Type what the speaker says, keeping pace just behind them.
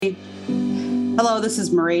Hello, this is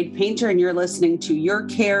Mairead Painter, and you're listening to Your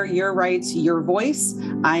Care, Your Rights, Your Voice.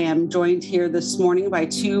 I am joined here this morning by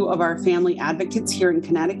two of our family advocates here in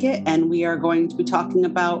Connecticut, and we are going to be talking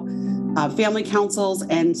about family councils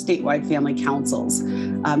and statewide family councils.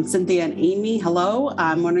 Cynthia and Amy, hello.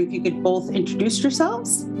 I'm wondering if you could both introduce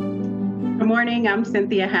yourselves. Good morning. I'm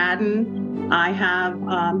Cynthia Haddon. I have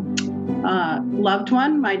a loved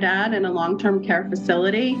one, my dad, in a long-term care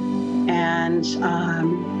facility, and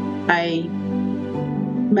I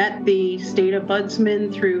met the state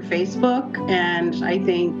ombudsman through Facebook, and I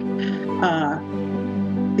think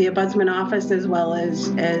the ombudsman office, as well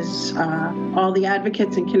as all the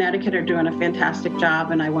advocates in Connecticut, are doing a fantastic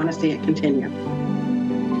job, and I want to see it continue.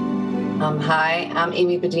 Hi, I'm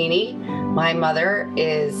Amy Bedini. My mother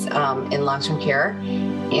is in long-term care,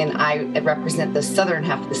 and I represent the southern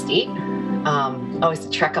half of the state. Always a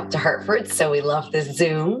trek up to Hartford, so we love the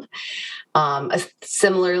Zoom.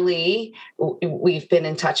 Similarly, we've been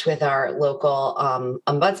in touch with our local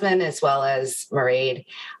ombudsman as well as Mairead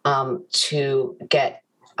to get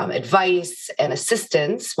advice and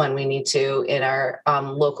assistance when we need to in our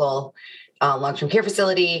local long-term care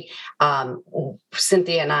facility.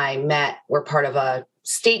 Cynthia and I met. We're part of a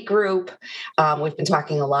state group. We've been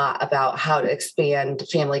talking a lot about how to expand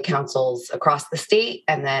family councils across the state.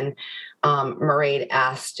 And then Mairead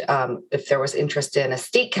asked if there was interest in a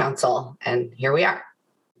state council, and here we are.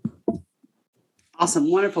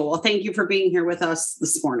 Awesome. Wonderful. Well, thank you for being here with us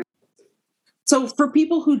this morning. So for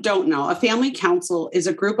people who don't know, a family council is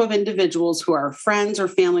a group of individuals who are friends or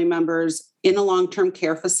family members in a long-term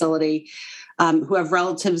care facility who have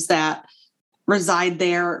relatives that reside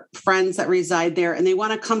there, friends that reside there, and they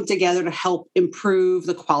want to come together to help improve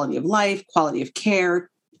the quality of life, quality of care,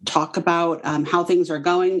 talk about how things are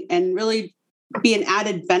going, and really be an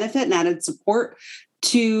added benefit and added support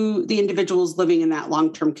to the individuals living in that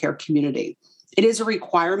long-term care community. It is a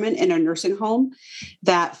requirement in a nursing home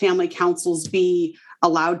that family councils be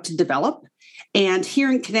allowed to develop. And here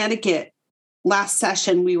in Connecticut, last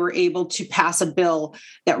session, we were able to pass a bill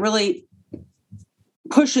that really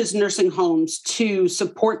pushes nursing homes to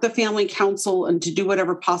support the family council and to do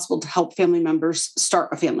whatever possible to help family members start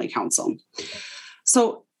a family council.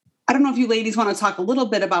 So I don't know if you ladies want to talk a little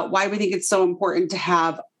bit about why we think it's so important to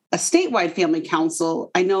have a statewide family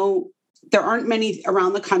council. I know there aren't many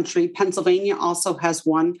around the country. Pennsylvania also has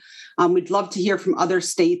one. We'd love to hear from other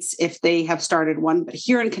states if they have started one. But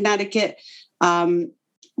here in Connecticut,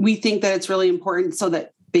 we think that it's really important so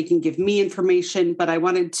that they can give me information. But I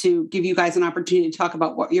wanted to give you guys an opportunity to talk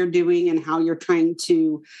about what you're doing and how you're trying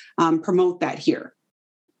to promote that here.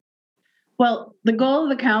 Well, the goal of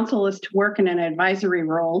the council is to work in an advisory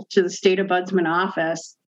role to the state ombudsman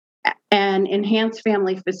office and enhance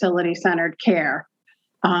family facility-centered care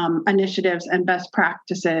initiatives and best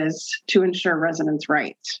practices to ensure residents'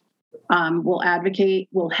 rights.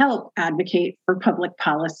 We'll help advocate for public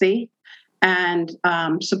policy and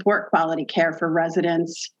support quality care for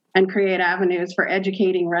residents and create avenues for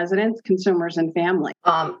educating residents, consumers, and family.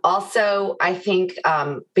 Also, I think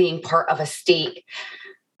being part of a state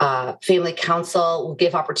family council will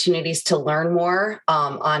give opportunities to learn more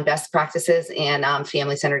on best practices and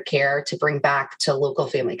family-centered care to bring back to local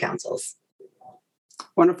family councils.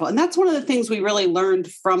 Wonderful. And that's one of the things we really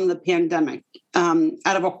learned from the pandemic.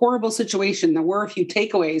 Out of a horrible situation, there were a few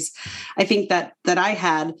takeaways I think that I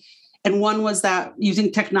had. And one was that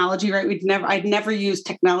using technology, right? I'd never used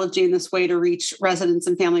technology in this way to reach residents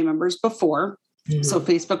and family members before. Mm-hmm. So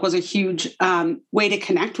Facebook was a huge way to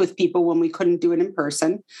connect with people when we couldn't do it in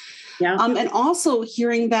person. Yeah. And also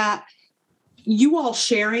hearing that you all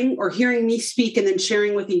sharing or hearing me speak and then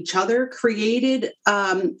sharing with each other created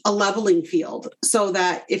a leveling field so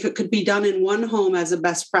that if it could be done in one home as a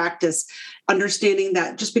best practice, understanding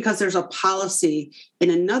that just because there's a policy in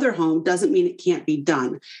another home doesn't mean it can't be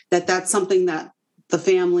done, that's something that the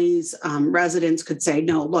families, residents could say,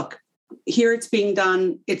 no, look, here it's being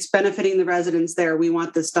done. It's benefiting the residents there. We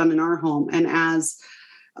want this done in our home. And as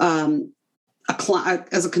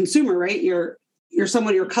a consumer, right, you're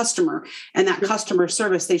someone, your customer, and that customer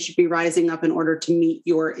service, they should be rising up in order to meet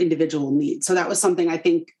your individual needs. So that was something I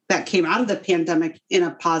think that came out of the pandemic in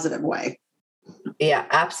a positive way. Yeah,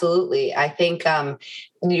 absolutely. I think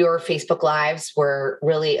your Facebook Lives were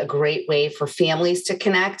really a great way for families to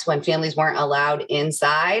connect. When families weren't allowed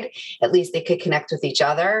inside, at least they could connect with each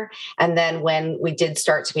other. And then when we did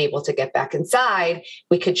start to be able to get back inside,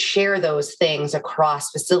 we could share those things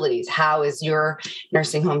across facilities. How is your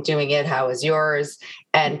nursing home doing it? How is yours?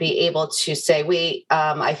 And be able to say,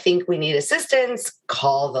 I think we need assistance,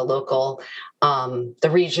 call the local, the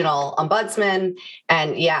regional ombudsman.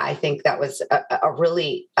 And I think that was a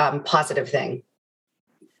really positive thing.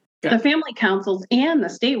 The family councils and the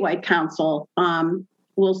statewide council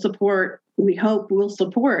will support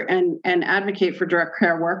and advocate for direct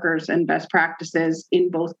care workers and best practices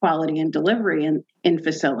in both quality and delivery in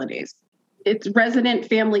facilities. It's resident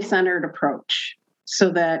family-centered approach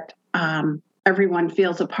so that everyone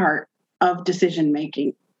feels a part of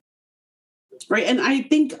decision-making. Right. And I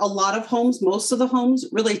think a lot of homes, most of the homes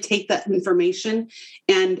really take that information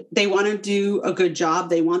and they want to do a good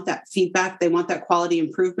job. They want that feedback. They want that quality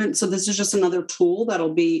improvement. So this is just another tool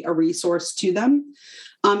that'll be a resource to them.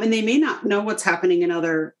 And they may not know what's happening in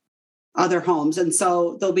other homes. And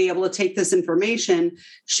so they'll be able to take this information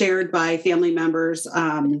shared by family members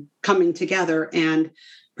coming together and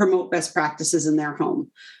promote best practices in their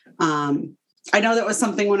home. I know that was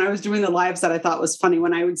something when I was doing the lives that I thought was funny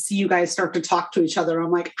when I would see you guys start to talk to each other.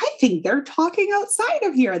 I'm like, I think they're talking outside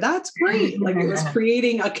of here. That's great. Like it was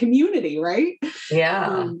creating a community, right?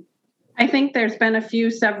 Yeah. I think there's been I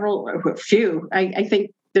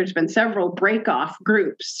think there's been several break-off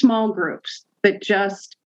groups, small groups that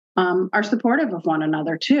just are supportive of one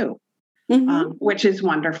another too, which is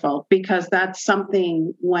wonderful because that's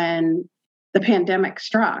something when the pandemic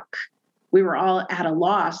struck, we were all at a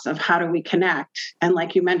loss of how do we connect. And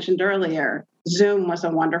like you mentioned earlier, Zoom was a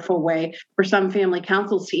wonderful way for some family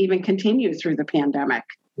councils to even continue through the pandemic.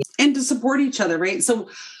 And to support each other, right? So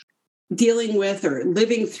dealing with or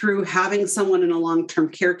living through having someone in a long-term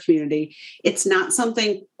care community, it's not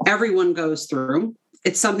something everyone goes through.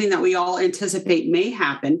 It's something that we all anticipate may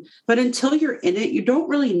happen, but until you're in it, you don't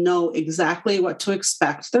really know exactly what to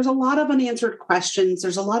expect. There's a lot of unanswered questions.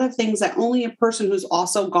 There's a lot of things that only a person who's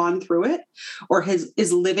also gone through it or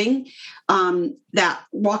is living that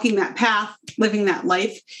walking that path, living that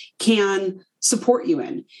life can support you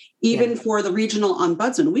in. Even for the regional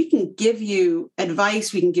ombudsman, we can give you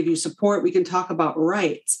advice, we can give you support, we can talk about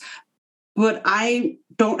rights, but I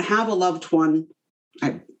don't have a loved one,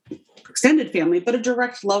 extended family, but a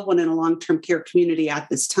direct loved one in a long-term care community at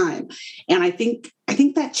this time. And I think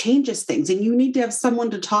that changes things. And you need to have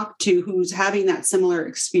someone to talk to who's having that similar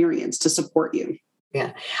experience to support you.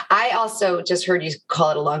 Yeah. I also just heard you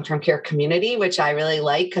call it a long-term care community, which I really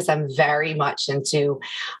like because I'm very much into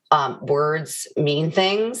words mean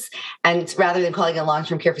things. And rather than calling it a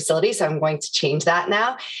long-term care facility, so I'm going to change that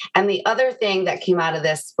now. And the other thing that came out of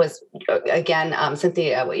this was, again,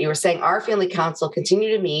 Cynthia, what you were saying, our family council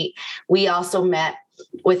continued to meet. We also met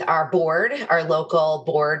with our board, our local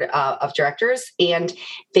board of directors, and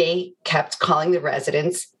they kept calling the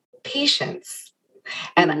residents patients.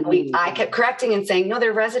 And I kept correcting and saying, no,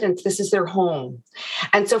 they're residents. This is their home.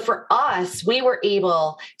 And so for us, we were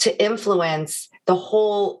able to influence the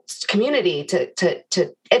whole community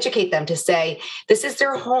to educate them to say, this is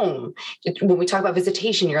their home. When we talk about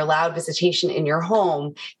visitation, you're allowed visitation in your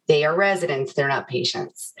home. They are residents. They're not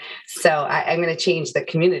patients. So I'm going to change the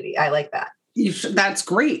community. I like that. That's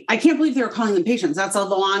great. I can't believe they were calling them patients. That's a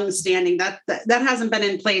long-standing that hasn't been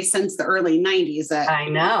in place since the early 90s. That I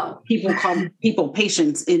know people call people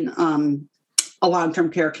patients in a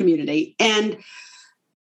long-term care community. And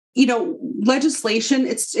legislation,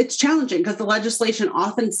 it's challenging because the legislation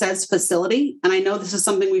often says facility. And I know this is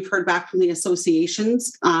something we've heard back from the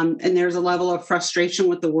associations. And there's a level of frustration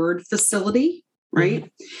with the word facility,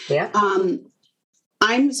 right? Mm-hmm. Yeah.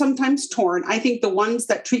 I'm sometimes torn. I think the ones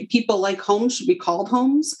that treat people like homes should be called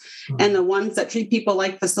homes, and the ones that treat people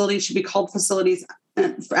like facilities should be called facilities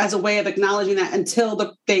as a way of acknowledging that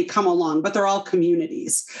until they come along. But they're all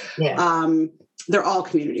communities. Yeah. They're all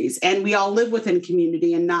communities, and we all live within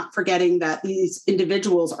community, and not forgetting that these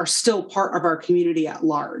individuals are still part of our community at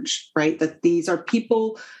large, right? That these are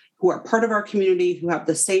people who are part of our community, who have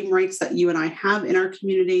the same rights that you and I have in our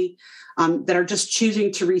community, that are just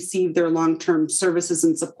choosing to receive their long-term services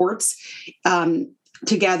and supports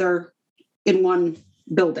together in one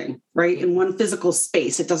building, right? In one physical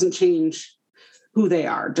space. It doesn't change who they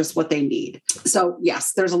are, just what they need. So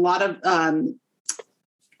yes, there's a lot of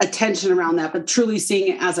attention around that, but truly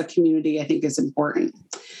seeing it as a community, I think, is important.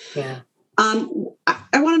 Yeah.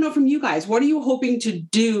 I want to know from you guys, what are you hoping to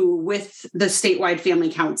do with the statewide family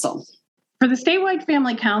council? For the statewide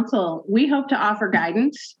family council, we hope to offer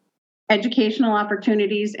guidance, educational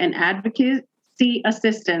opportunities, and advocacy see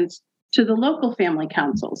assistance to the local family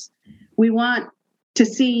councils. We want to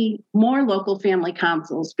see more local family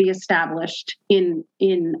councils be established in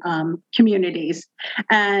communities.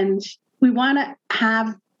 And we want to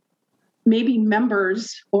have maybe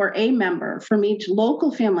members or a member from each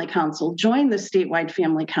local family council join the statewide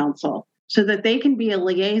family council so that they can be a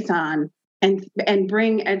liaison and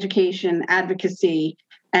bring education, advocacy,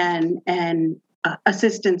 and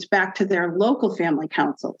assistance back to their local family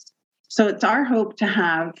councils. So it's our hope to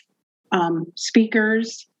have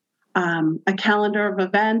speakers, a calendar of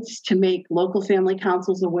events to make local family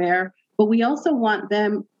councils aware, but we also want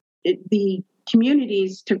the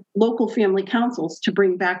communities to local family councils to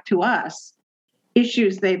bring back to us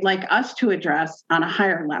issues they'd like us to address on a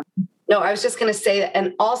higher level. No, I was just going to say that,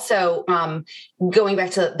 and also going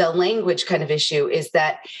back to the language kind of issue, is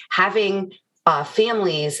that having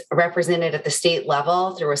families represented at the state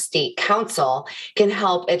level through a state council can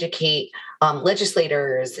help educate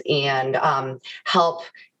legislators and help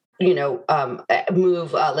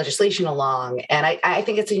move legislation along. And I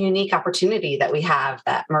think it's a unique opportunity that we have,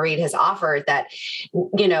 that Mairead has offered, that,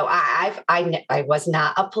 I was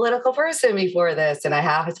not a political person before this, and I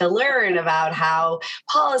have to learn about how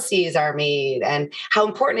policies are made and how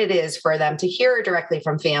important it is for them to hear directly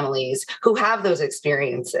from families who have those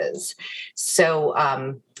experiences. So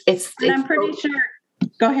I'm pretty sure,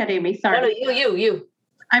 go ahead, Amy, sorry. No, you.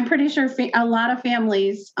 I'm pretty sure a lot of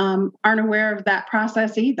families aren't aware of that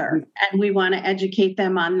process either. And we want to educate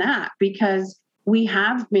them on that, because we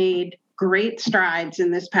have made great strides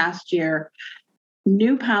in this past year.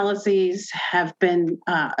 New policies have been,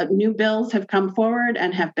 new bills have come forward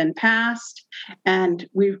and have been passed. And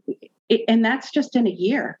that's just in a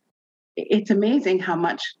year. It's amazing how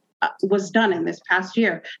much was done in this past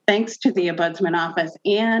year, thanks to the Ombudsman Office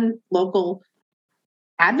and local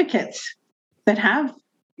advocates that have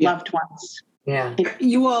loved ones. Yeah.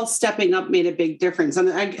 You all stepping up made a big difference. And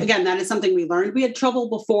again, that is something we learned. We had trouble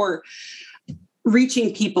before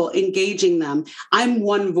reaching people, engaging them. I'm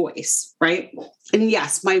one voice, right? And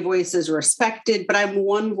yes, my voice is respected, but I'm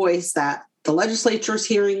one voice that the legislature is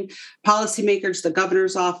hearing, policymakers, the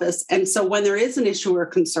governor's office. And so when there is an issue or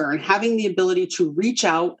concern, having the ability to reach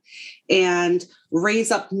out and raise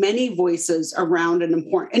up many voices around an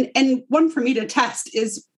important, and one for me to test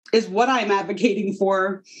is what I'm advocating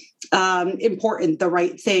for important, the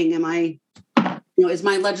right thing? Is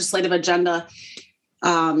my legislative agenda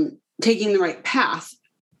taking the right path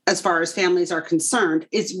as far as families are concerned?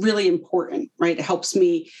 Is really important, right? It helps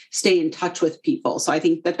me stay in touch with people. So I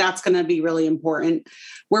think that that's going to be really important.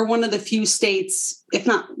 We're one of the few states, if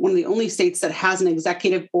not one of the only states, that has an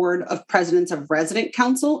executive board of presidents of resident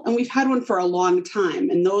council. And we've had one for a long time.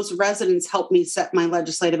 And those residents help me set my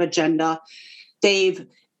legislative agenda. They've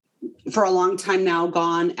for a long time now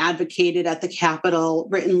advocated at the Capitol,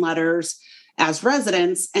 written letters as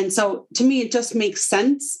residents. And so to me, it just makes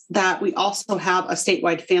sense that we also have a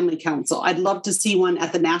statewide family council. I'd love to see one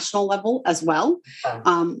at the national level as well.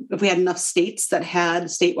 If we had enough states that had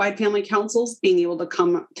statewide family councils, being able to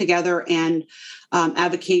come together and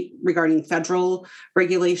advocate regarding federal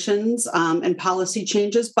regulations and policy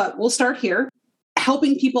changes. But we'll start here,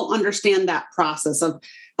 helping people understand that process of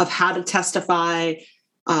how to testify,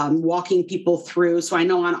 walking people through. So I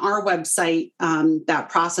know on our website, that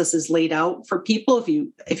process is laid out for people.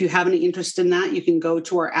 If you have any interest in that, you can go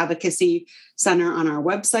to our advocacy center on our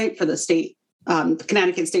website for the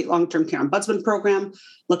Connecticut State Long-Term Care Ombudsman Program,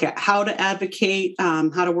 look at how to advocate,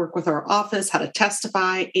 how to work with our office, how to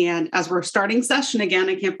testify. And as we're starting session again,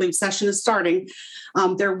 I can't believe session is starting.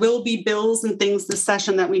 There will be bills and things this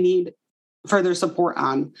session that we need further support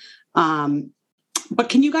on. But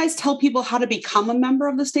can you guys tell people how to become a member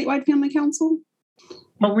of the Statewide Family Council?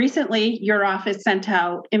 Well, recently your office sent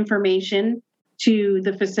out information to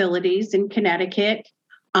the facilities in Connecticut.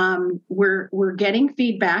 We're getting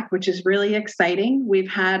feedback, which is really exciting. We've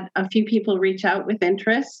had a few people reach out with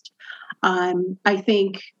interest. I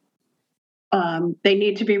think they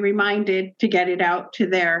need to be reminded to get it out to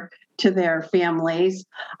their families.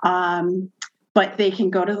 But they can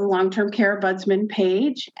go to the Long-Term Care Ombudsman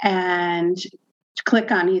page and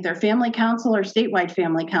click on either Family Council or Statewide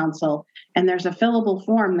Family Council. And there's a fillable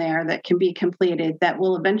form there that can be completed that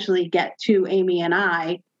will eventually get to Amy and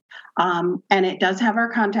I. And it does have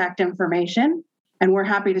our contact information. And we're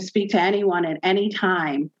happy to speak to anyone at any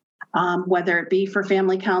time, whether it be for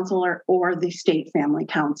Family Council or the State Family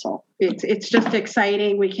Council. It's just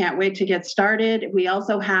exciting. We can't wait to get started. We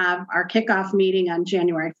also have our kickoff meeting on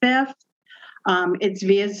January 5th. It's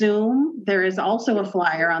via Zoom. There is also a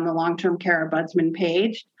flyer on the Long-Term Care Ombudsman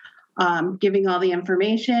page, giving all the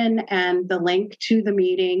information and the link to the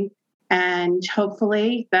meeting And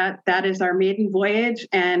hopefully that is our maiden voyage,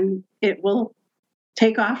 and it will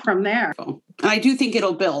take off from there. And I do think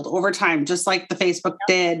it'll build over time, just like the Facebook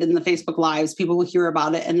did and the Facebook Lives. People will hear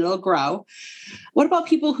about it and it'll grow. What about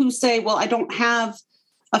people who say, well, I don't have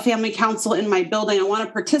a family council in my building. I want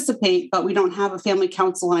to participate, but we don't have a family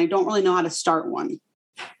council and I don't really know how to start one.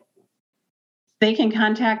 They can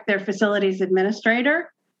contact their facilities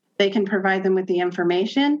administrator. They can provide them with the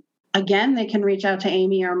information. Again, they can reach out to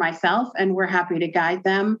Amy or myself, and we're happy to guide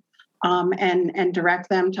them and direct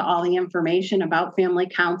them to all the information about family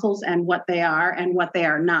councils and what they are and what they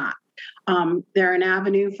are not. They're an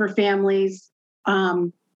avenue for families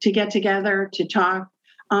to get together, to talk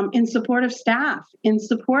in support of staff, in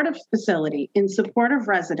support of facility, in support of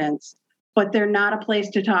residents, but they're not a place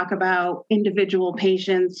to talk about individual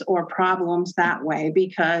patients or problems that way,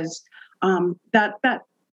 because that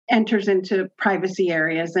enters into privacy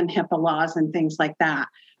areas and HIPAA laws and things like that.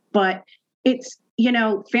 But it's,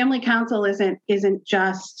 family council isn't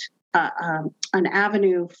just an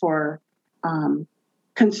avenue for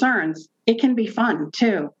concerns. It can be fun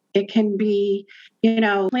too. It can be,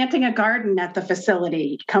 planting a garden at the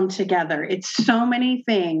facility, come together. It's so many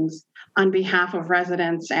things on behalf of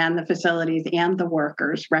residents and the facilities and the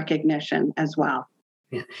workers, recognition as well.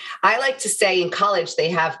 Yeah. I like to say in college, they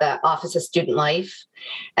have the Office of Student Life.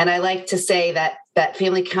 And I like to say that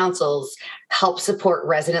family councils help support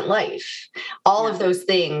resident life. All of those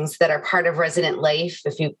things that are part of resident life,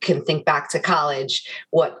 if you can think back to college,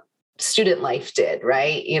 what student life did,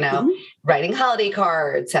 right? Writing holiday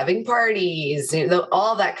cards, having parties,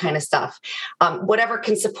 all that kind of stuff. Whatever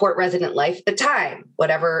can support resident life at the time,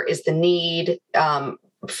 whatever is the need,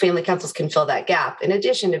 family councils can fill that gap in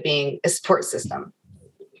addition to being a support system.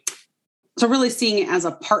 So really seeing it as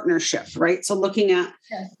a partnership, right? So looking at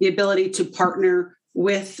the ability to partner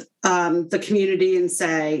with the community and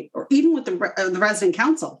say, or even with the resident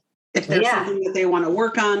council, if there's something that they want to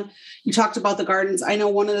work on. You talked about the gardens. I know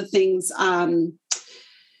one of the things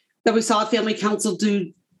that we saw Family Council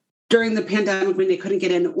do during the pandemic when they couldn't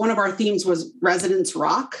get in, one of our themes was Residents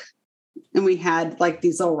Rock. And we had like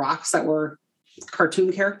these little rocks that were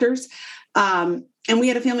cartoon characters. And we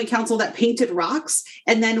had a family council that painted rocks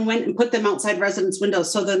and then went and put them outside residents'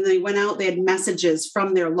 windows. So then they went out, they had messages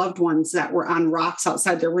from their loved ones that were on rocks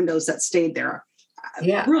outside their windows that stayed there.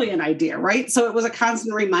 Yeah. Brilliant idea, right? So it was a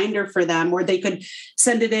constant reminder for them where they could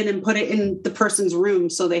send it in and put it in the person's room.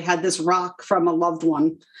 So they had this rock from a loved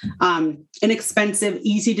one. Inexpensive,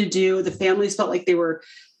 easy to do. The families felt like they were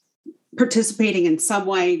participating in some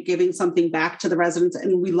way, giving something back to the residents.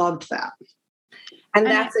 And we loved that. And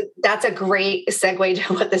that's a great segue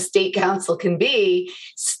to what the state council can be.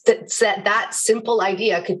 That simple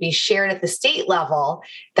idea could be shared at the state level,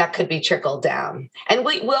 that could be trickled down. And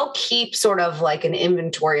we'll keep sort of like an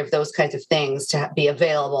inventory of those kinds of things to be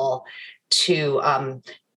available to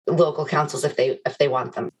local councils if they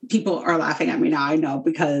want them. People are laughing at me now, I know,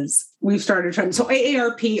 because we've started trying. So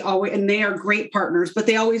AARP always, and they are great partners, but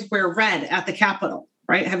they always wear red at the Capitol.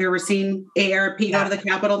 Right? Have you ever seen AARP go to the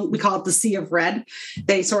Capitol? We call it the Sea of Red.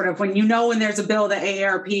 They sort of, when there's a bill that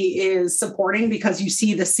AARP is supporting, because you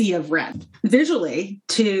see the sea of red. Visually,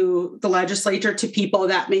 to the legislature, to people,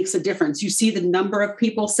 that makes a difference. You see the number of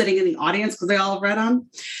people sitting in the audience because they all have red on.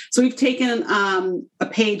 So we've taken a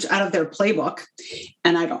page out of their playbook,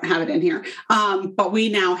 and I don't have it in here, but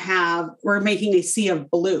we're making a sea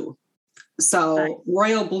of blue. So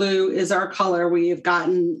royal blue is our color. We have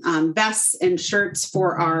gotten vests and shirts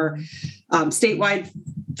for our statewide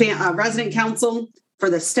resident council, for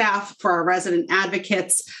the staff, for our resident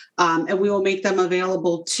advocates, and we will make them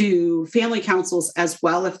available to family councils as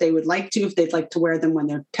well if they would like to, if they'd like to wear them when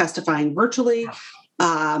they're testifying virtually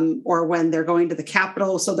or when they're going to the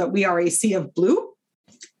Capitol, so that we are a sea of blue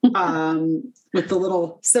with the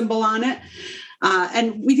little symbol on it.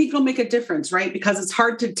 And we think it'll make a difference, right? Because it's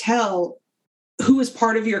hard to tell who is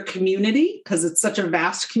part of your community, because it's such a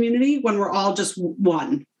vast community when we're all just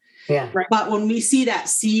one. Yeah. Right. But when we see that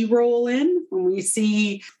sea roll in, when we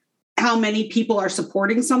see how many people are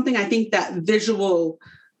supporting something, I think that visual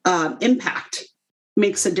impact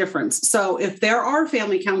makes a difference. So if there are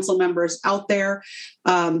family council members out there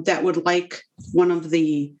that would like one of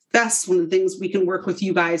the vests, one of the things, we can work with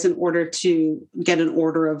you guys in order to get an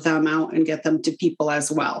order of them out and get them to people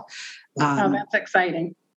as well. That's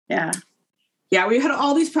exciting. Yeah. Yeah, we had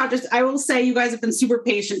all these projects. I will say you guys have been super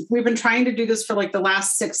patient. We've been trying to do this for like the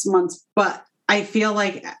last 6 months, but I feel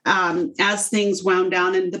like as things wound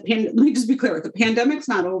down and let me just be clear, the pandemic's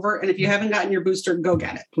not over. And if you haven't gotten your booster, go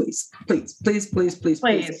get it, please, please, please, please, please,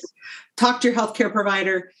 please. Talk to your healthcare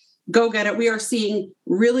provider, go get it. We are seeing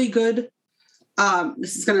really good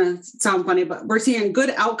this is going to sound funny, but we're seeing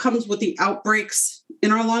good outcomes with the outbreaks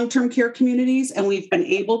in our long-term care communities. And we've been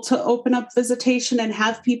able to open up visitation and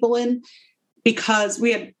have people in because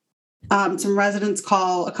we had some residents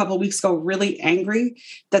call a couple of weeks ago really angry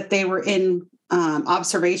that they were in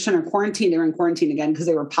observation or quarantine. They were in quarantine again because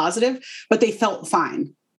they were positive, but they felt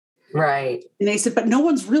fine. Right. And they said, but no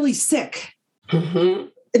one's really sick. Mm-hmm.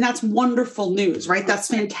 And that's wonderful news, right? That's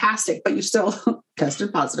fantastic, but you still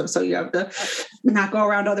tested positive. So you have to not go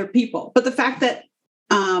around other people. But the fact that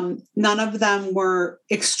none of them were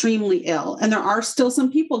extremely ill, and there are still some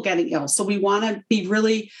people getting ill. So we want to be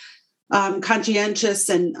really conscientious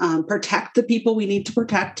and protect the people we need to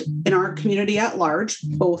protect in our community at large,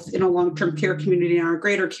 both in a long-term care community and our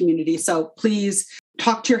greater community. So please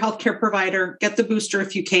talk to your healthcare provider, get the booster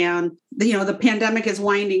if you can. The pandemic is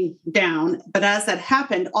winding down, but as that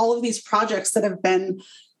happened, all of these projects that have been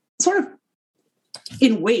sort of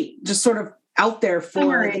in wait, just sort of out there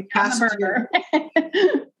for the past year,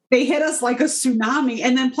 they hit us like a tsunami.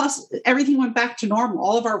 And then plus everything went back to normal,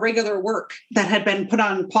 all of our regular work that had been put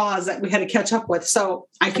on pause that we had to catch up with. So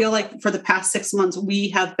I feel like for the past 6 months, we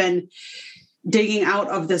have been digging out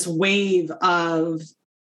of this wave of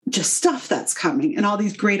just stuff that's coming and all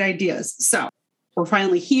these great ideas. So we're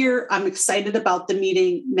finally here. I'm excited about the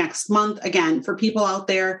meeting next month. Again, for people out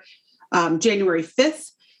there, January 5th,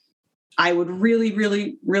 I would really,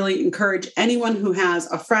 really, really encourage anyone who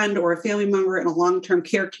has a friend or a family member in a long-term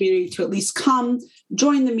care community to at least come,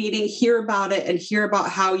 join the meeting, hear about it, and hear about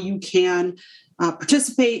how you can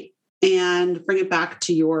participate and bring it back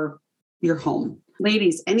to your home.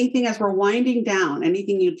 Ladies, anything as we're winding down,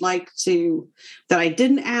 anything you'd like to, that I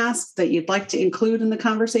didn't ask, that you'd like to include in the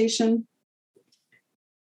conversation?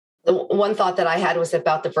 The one thought that I had was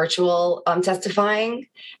about the virtual testifying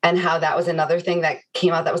and how that was another thing that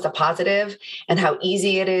came out that was a positive, and how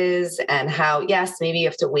easy it is, and how, yes, maybe you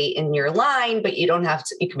have to wait in your line, but you don't have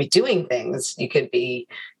to, you could be doing things. You could be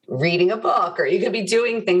reading a book, or you could be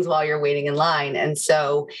doing things while you're waiting in line. And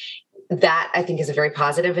so that I think is a very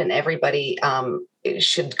positive, and everybody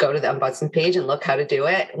should go to the Ombudsman page and look how to do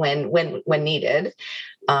it when needed.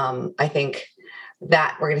 I think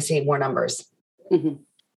that we're going to see more numbers. Mm-hmm.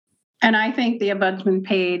 And I think the Ombudsman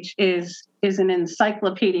page is an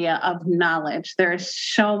encyclopedia of knowledge. There's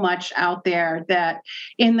so much out there that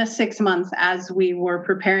in the 6 months as we were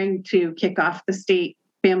preparing to kick off the State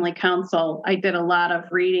Family Council, I did a lot of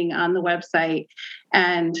reading on the website,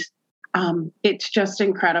 and it's just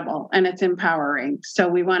incredible and it's empowering. So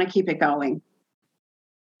we want to keep it going.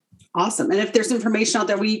 Awesome. And if there's information out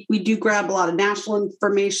there, we do grab a lot of national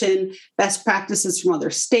information, best practices from other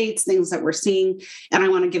states, things that we're seeing. And I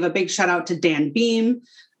want to give a big shout out to Dan Beam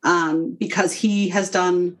because he has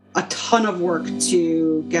done a ton of work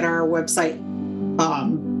to get our website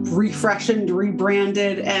refreshened,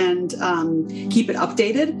 rebranded, and keep it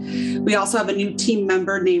updated. We also have a new team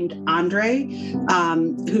member named Andre,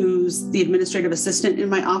 who's the administrative assistant in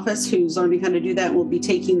my office, who's learning how to do that and will be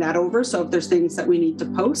taking that over. So if there's things that we need to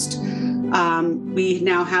post, we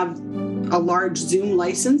now have a large Zoom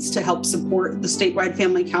license to help support the statewide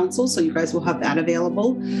family council. So you guys will have that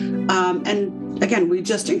available. And again, we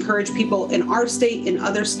just encourage people in our state, in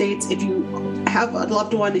other states, if you have a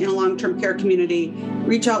loved one in a long-term care community,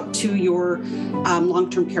 reach out to your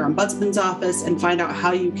long-term care ombudsman's office and find out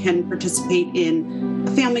how you can participate in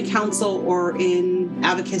a family council or in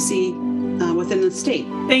advocacy within the state.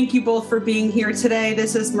 Thank you both for being here today.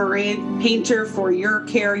 This is Mairead Painter for Your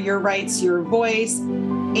Care, Your Rights, Your Voice.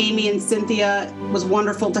 Amy and Cynthia, it was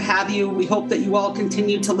wonderful to have you. We hope that you all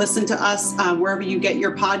continue to listen to us wherever you get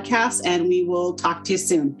your podcasts, and we will talk to you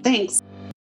soon. Thanks.